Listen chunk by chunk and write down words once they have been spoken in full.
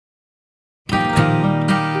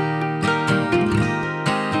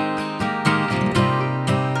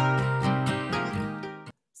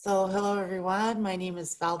everyone. My name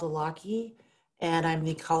is Valda Lockie, and I'm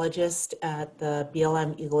the ecologist at the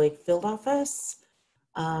BLM Eagle Lake Field Office.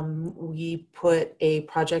 We put a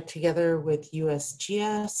project together with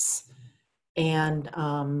USGS, and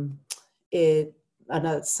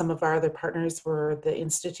some of our other partners were the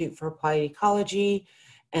Institute for Applied Ecology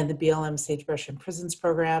and the BLM Sagebrush and Prisons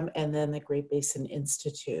Program, and then the Great Basin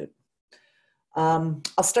Institute. I'll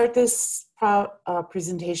start this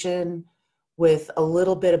presentation with a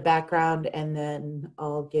little bit of background, and then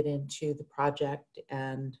I'll get into the project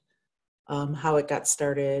and how it got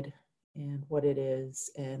started and what it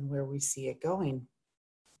is and where we see it going.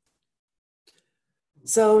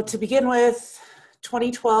 So to begin with,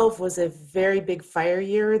 2012 was a very big fire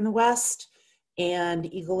year in the West,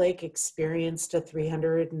 and Eagle Lake experienced a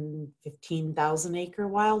 315,000 acre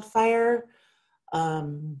wildfire.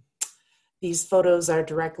 These photos are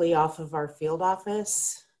directly off of our field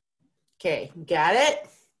office. Okay, got it?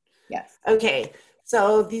 Yes. Okay,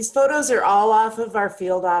 so these photos are all off of our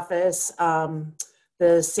field office.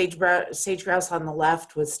 The sage-grouse on the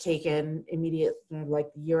left was taken immediately,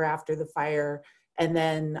 like the year after the fire. And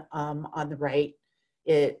then on the right,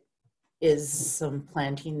 it is some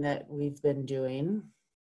planting that we've been doing.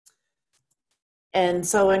 And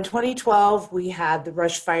so in 2012, we had the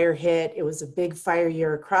brush fire hit. It was a big fire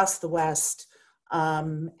year across the West.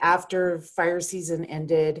 After fire season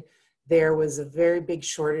ended, there was a very big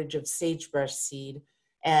shortage of sagebrush seed.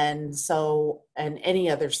 And any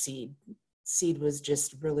other seed was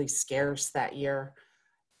just really scarce that year.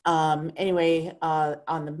 Anyway,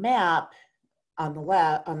 on the map, on the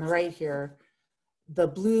right here, the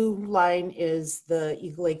blue line is the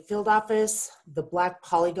Eagle Lake Field Office. The black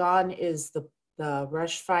polygon is the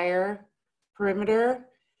brush fire perimeter.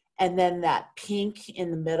 And then that pink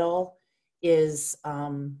in the middle is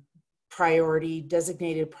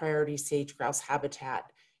designated priority sage-grouse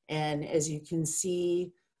habitat. And as you can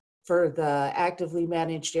see, for the actively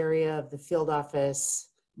managed area of the field office,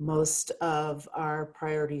 most of our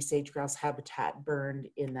priority sage-grouse habitat burned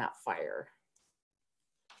in that fire.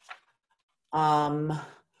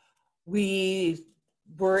 We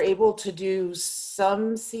were able to do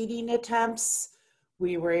some seeding attempts.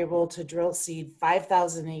 We were able to drill seed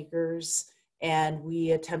 5,000 acres, and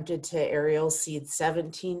we attempted to aerial seed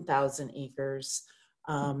 17,000 acres.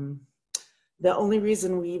 The only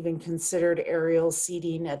reason we even considered aerial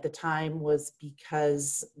seeding at the time was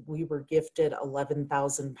because we were gifted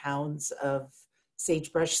 11,000 pounds of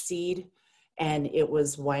sagebrush seed, and it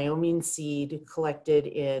was Wyoming seed collected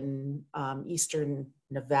in eastern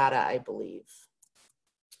Nevada, I believe.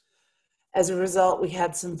 As a result, we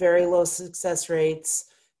had some very low success rates.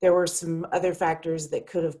 There were some other factors that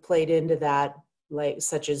could have played into that,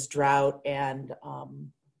 such as drought and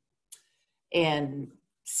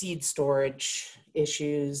seed storage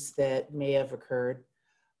issues that may have occurred.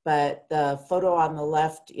 But the photo on the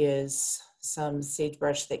left is some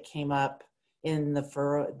sagebrush that came up in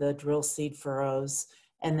the drill seed furrows.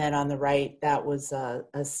 And then on the right, that was a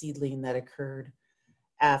seedling that occurred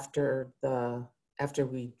after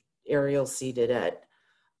we aerial seeded it.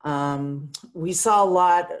 We saw a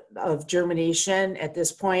lot of germination at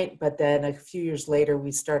this point, but then a few years later,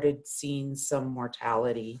 we started seeing some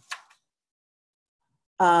mortality.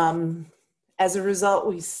 As a result,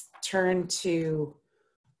 we turned to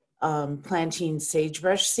planting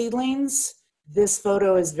sagebrush seedlings. This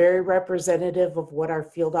photo is very representative of what our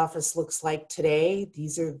field office looks like today.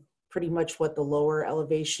 These are pretty much what the lower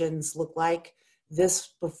elevations look like.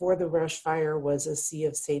 This, before the brush fire, was a sea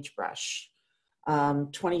of sagebrush.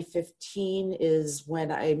 2015 is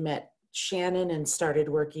when I met Shannon and started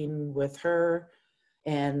working with her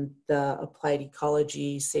and the Applied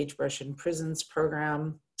Ecology Sagebrush and Prisons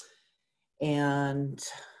program. And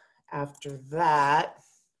after that,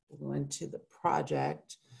 we went to the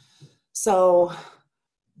project. So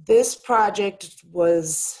this project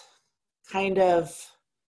was kind of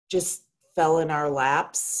just fell in our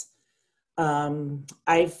laps.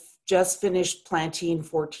 I've just finished planting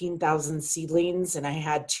 14,000 seedlings and I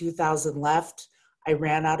had 2,000 left. I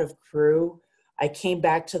ran out of crew. I came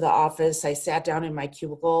back to the office, I sat down in my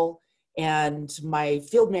cubicle, and my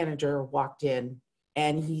field manager walked in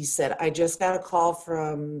and he said, I just got a call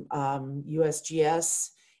from USGS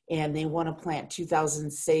and they want to plant 2,000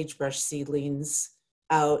 sagebrush seedlings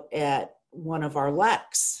out at one of our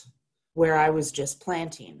leks where I was just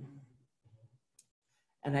planting.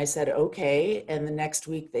 And I said, okay. And the next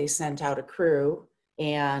week they sent out a crew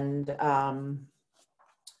and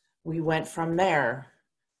we went from there.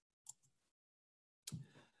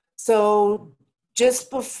 So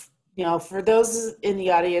just for those in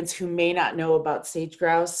the audience who may not know about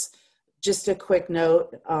sage-grouse, just a quick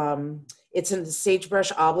note, It's a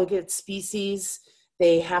sagebrush-obligate species.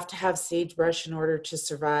 They have to have sagebrush in order to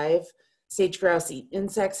survive. Sage-grouse eat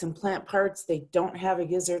insects and plant parts. They don't have a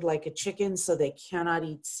gizzard like a chicken, so they cannot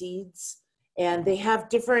eat seeds. And they have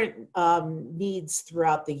different needs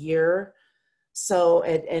throughout the year, so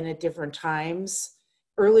and at different times.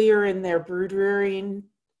 Earlier in their brood rearing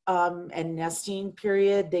and nesting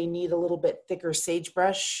period, they need a little bit thicker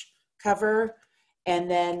sagebrush cover.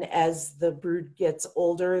 And then as the brood gets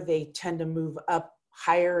older, they tend to move up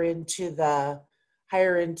higher into the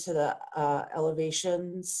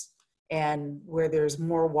elevations, and where there's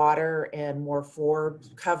more water and more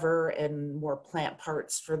forb cover and more plant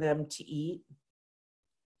parts for them to eat.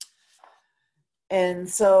 And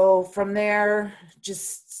so from there,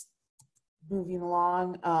 just moving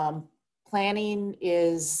along, planning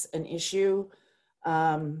is an issue.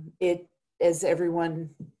 As everyone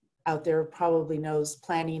out there probably knows,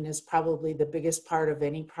 planning is probably the biggest part of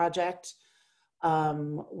any project.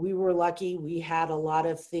 We were lucky, we had a lot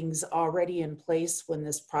of things already in place when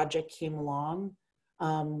this project came along.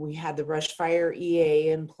 We had the brush fire EA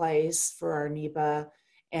in place for our NEPA,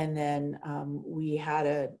 and then we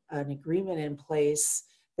had an agreement in place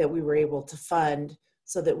that we were able to fund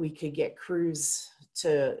so that we could get crews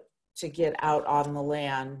to get out on the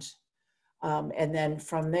land. And then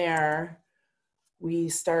from there, we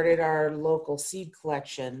started our local seed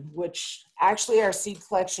collection, which actually our seed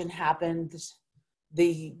collection happened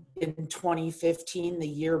in 2015, the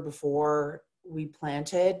year before we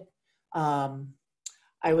planted.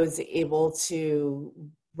 I was able to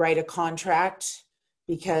write a contract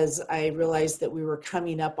because I realized that we were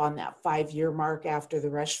coming up on that 5-year mark after the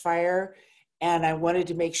brush fire. And I wanted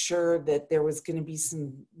to make sure that there was going to be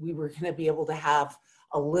we were going to be able to have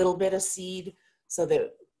a little bit of seed so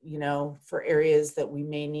that, you know, for areas that we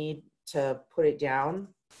may need to put it down.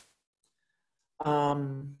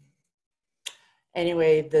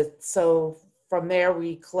 Anyway, so from there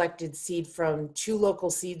we collected seed from 2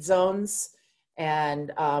 local seed zones,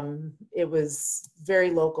 and it was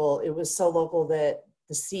very local. It was so local that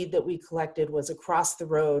the seed that we collected was across the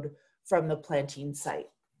road from the planting site.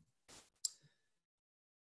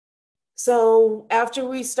 So after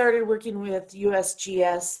we started working with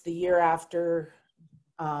USGS the year after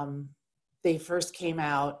they first came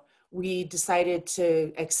out, we decided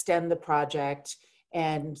to extend the project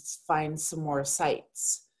and find some more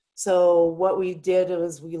sites. So what we did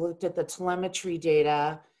was we looked at the telemetry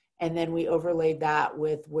data, and then we overlaid that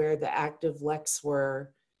with where the active leks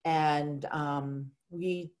were. And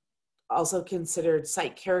we also considered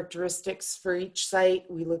site characteristics for each site.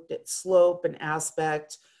 We looked at slope and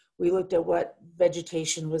aspect. We looked at what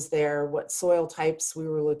vegetation was there, what soil types we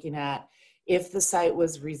were looking at. If the site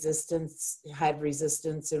was had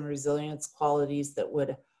resistance and resilience qualities that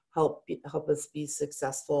would help us be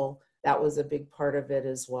successful, that was a big part of it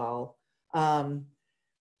as well. We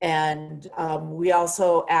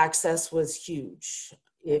also, access was huge.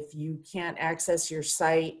 If you can't access your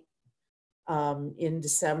site in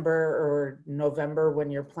December or November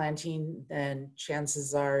when you're planting, then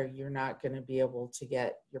chances are you're not going to be able to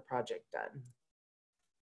get your project done.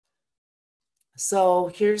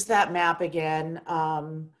 So here's that map again.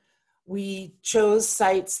 We chose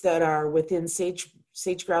sites that are within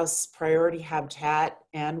sage-grouse priority habitat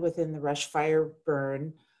and within the brush fire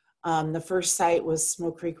burn. The first site was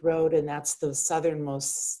Smoke Creek Road, and that's the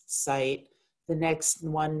southernmost site. The next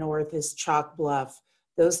one north is Chalk Bluff.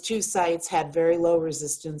 Those 2 sites had very low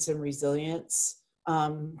resistance and resilience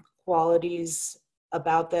qualities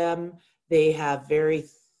about them. They have very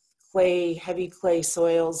heavy clay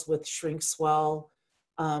soils with shrink swell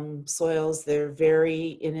soils. They're very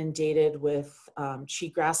inundated with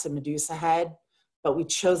cheatgrass and medusa head, but we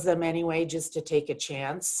chose them anyway just to take a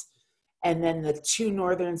chance. And then the 2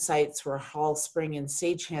 northern sites were Hall Spring and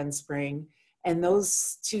Sage Hand Spring, and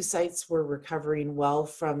those 2 sites were recovering well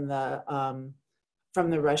from the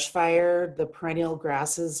rush fire. The perennial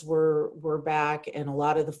grasses were back, and a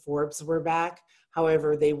lot of the forbs were back.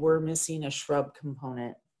 However, they were missing a shrub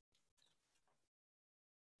component.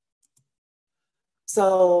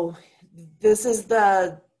 So this is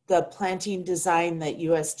the planting design that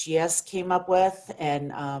USGS came up with,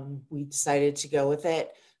 and we decided to go with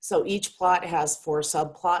it. So each plot has 4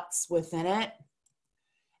 subplots within it.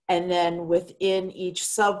 And then within each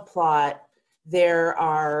subplot, there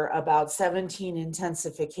are about 17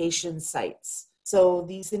 intensification sites. So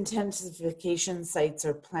these intensification sites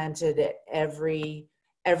are planted at every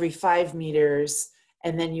 5 meters.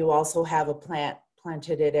 And then you also have a plant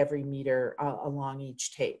planted at every meter along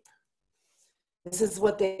each tape. This is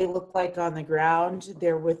what they look like on the ground.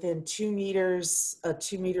 They're within 2 meters, a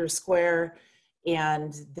 2 meter square,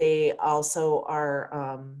 and they also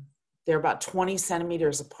are, they're about 20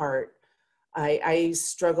 centimeters apart. I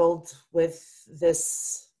struggled with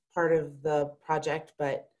this part of the project,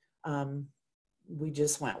 but we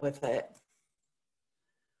just went with it.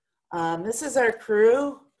 This is our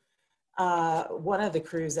crew, one of the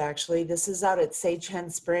crews actually. This is out at Sage Hen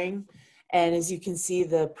Spring. And as you can see,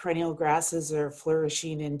 the perennial grasses are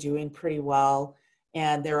flourishing and doing pretty well.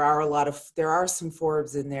 And there are some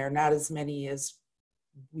forbs in there, not as many as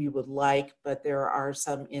we would like, but there are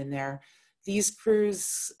some in there. These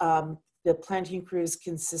crews, the planting crews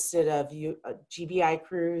consisted of GBI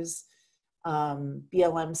crews,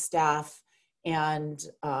 BLM staff, and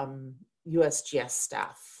USGS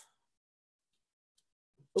staff.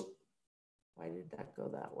 Oop, why did that go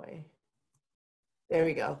that way? There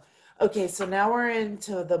we go. Okay, so now we're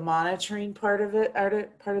into the monitoring part of it,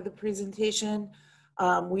 part of the presentation.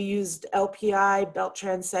 We used LPI, belt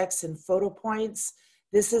transects, and photo points.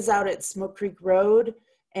 This is out at Smoke Creek Road.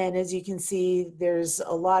 And as you can see, there's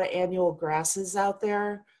a lot of annual grasses out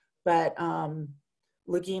there, but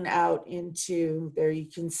looking out into there, you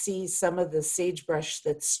can see some of the sagebrush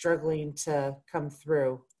that's struggling to come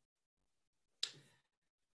through.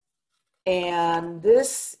 And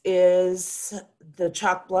this is the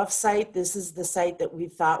Chalk Bluff site. This is the site that we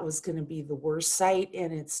thought was going to be the worst site,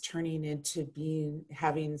 and it's turning into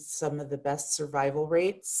having some of the best survival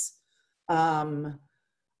rates. On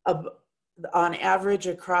average,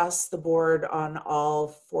 across the board on all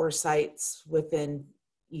 4 sites within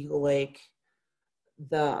Eagle Lake,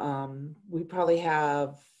 we probably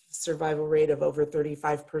have survival rate of over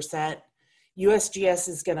 35%. USGS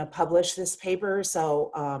is going to publish this paper,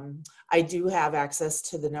 so I do have access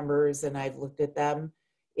to the numbers and I've looked at them.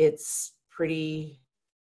 It's pretty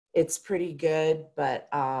good, but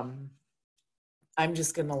I'm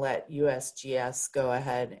just going to let USGS go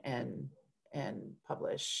ahead and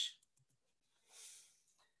publish.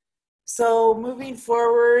 So moving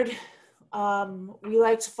forward, we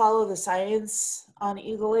like to follow the science on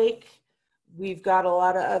Eagle Lake. We've got a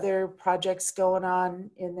lot of other projects going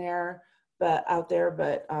on in there, but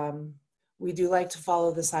we do like to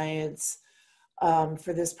follow the science.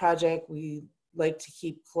 For this project, we like to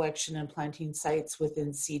keep collection and planting sites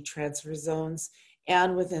within seed transfer zones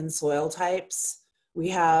and within soil types. We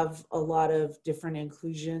have a lot of different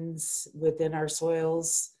inclusions within our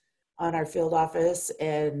soils on our field office,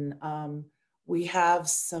 and we have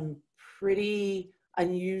some pretty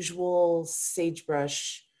unusual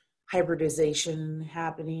sagebrush hybridization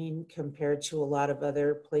happening compared to a lot of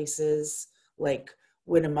other places like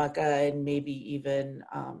Winnemucca and maybe even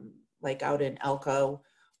like out in Elko,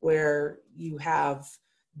 where you have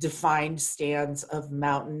defined stands of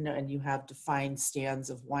mountain and you have defined stands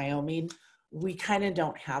of Wyoming. We kind of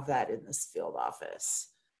don't have that in this field office.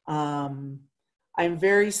 I'm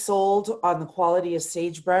very sold on the quality of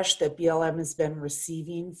sagebrush that BLM has been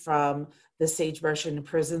receiving from the Sagebrush in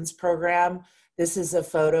Prisons program. This is a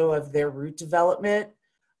photo of their root development.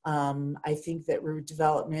 I think that root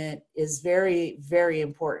development is very, very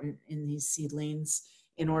important in these seedlings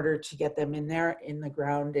in order to get them in there in the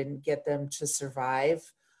ground and get them to survive.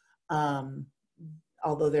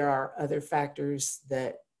 Although there are other factors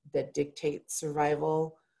that dictate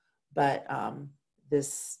survival, but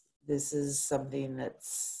this is something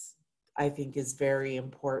that's, I think, is very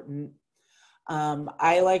important.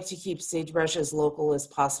 I like to keep sagebrush as local as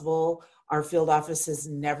possible. Our field office has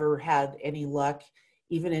never had any luck,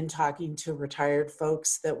 even in talking to retired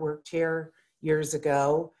folks that worked here years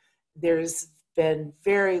ago. There's been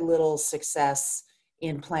very little success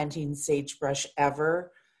in planting sagebrush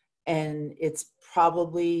ever. And it's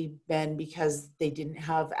probably been because they didn't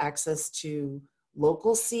have access to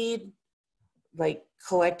local seed. Like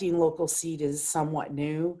collecting local seed is somewhat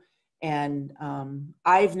new. And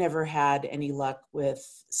I've never had any luck with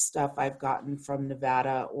stuff I've gotten from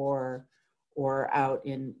Nevada or out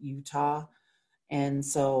in Utah. And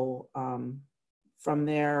so from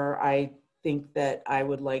there, I think that I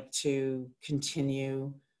would like to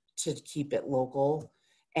continue to keep it local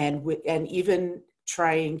and even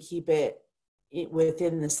try and keep it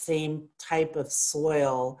within the same type of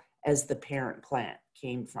soil as the parent plant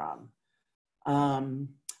came from.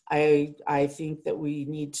 I think that we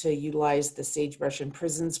need to utilize the Sagebrush in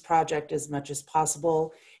Prisons project as much as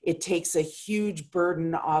possible. It takes a huge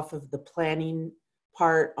burden off of the planning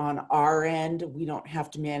part on our end. We don't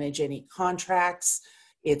have to manage any contracts.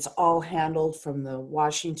 It's all handled from the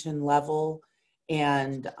Washington level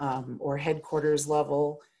and or headquarters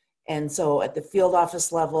level. And so at the field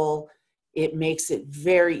office level, it makes it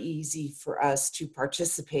very easy for us to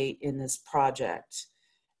participate in this project.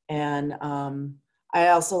 And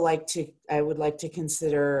I would like to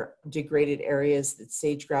consider degraded areas that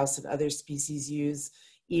sage grouse and other species use,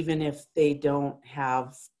 even if they don't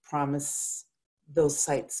have promise. Those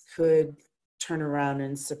sites could turn around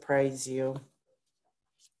and surprise you.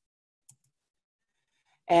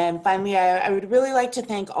 And finally, I would really like to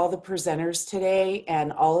thank all the presenters today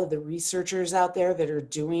and all of the researchers out there that are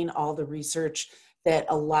doing all the research that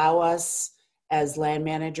allow us as land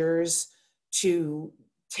managers to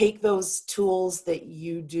take those tools that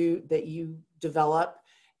you develop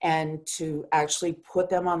and to actually put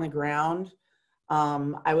them on the ground.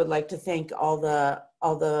 I would like to thank all the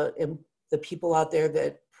people out there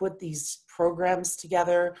that put these programs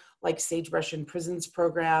together, like Sagebrush in Prisons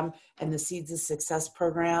program and the Seeds of Success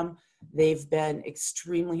program. They've been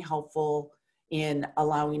extremely helpful in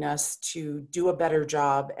allowing us to do a better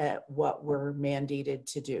job at what we're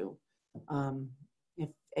mandated to do. If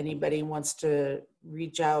anybody wants to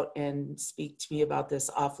reach out and speak to me about this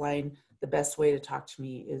offline, the best way to talk to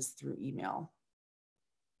me is through email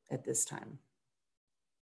at this time.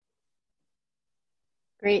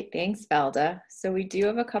 Great, thanks, Valda. So we do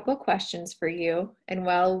have a couple questions for you. And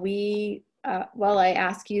while I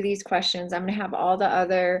ask you these questions, I'm going to have all the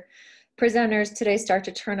other presenters today start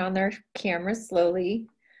to turn on their cameras slowly.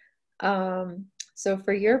 So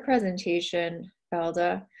for your presentation,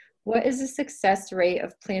 Valda, what is the success rate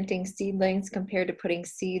of planting seedlings compared to putting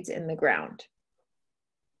seeds in the ground?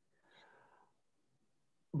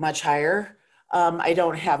 Much higher. I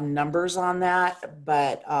don't have numbers on that,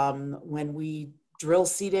 but when we drill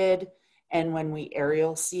seeded and when we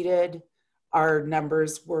aerial seeded, our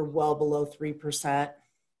numbers were well below 3%.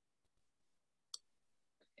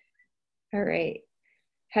 All right.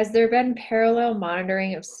 Has there been parallel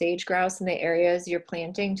monitoring of sage grouse in the areas you're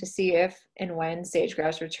planting to see if and when sage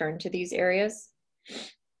grouse return to these areas?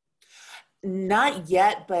 Not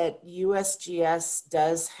yet, but USGS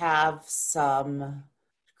does have some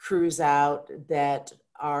crews out that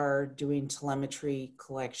are doing telemetry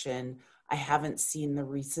collection. I haven't seen the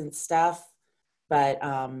recent stuff, but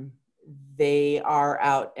they are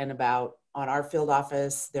out and about. On our field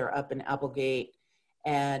office, they're up in Applegate,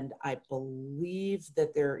 and I believe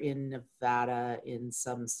that they're in Nevada in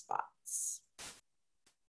some spots.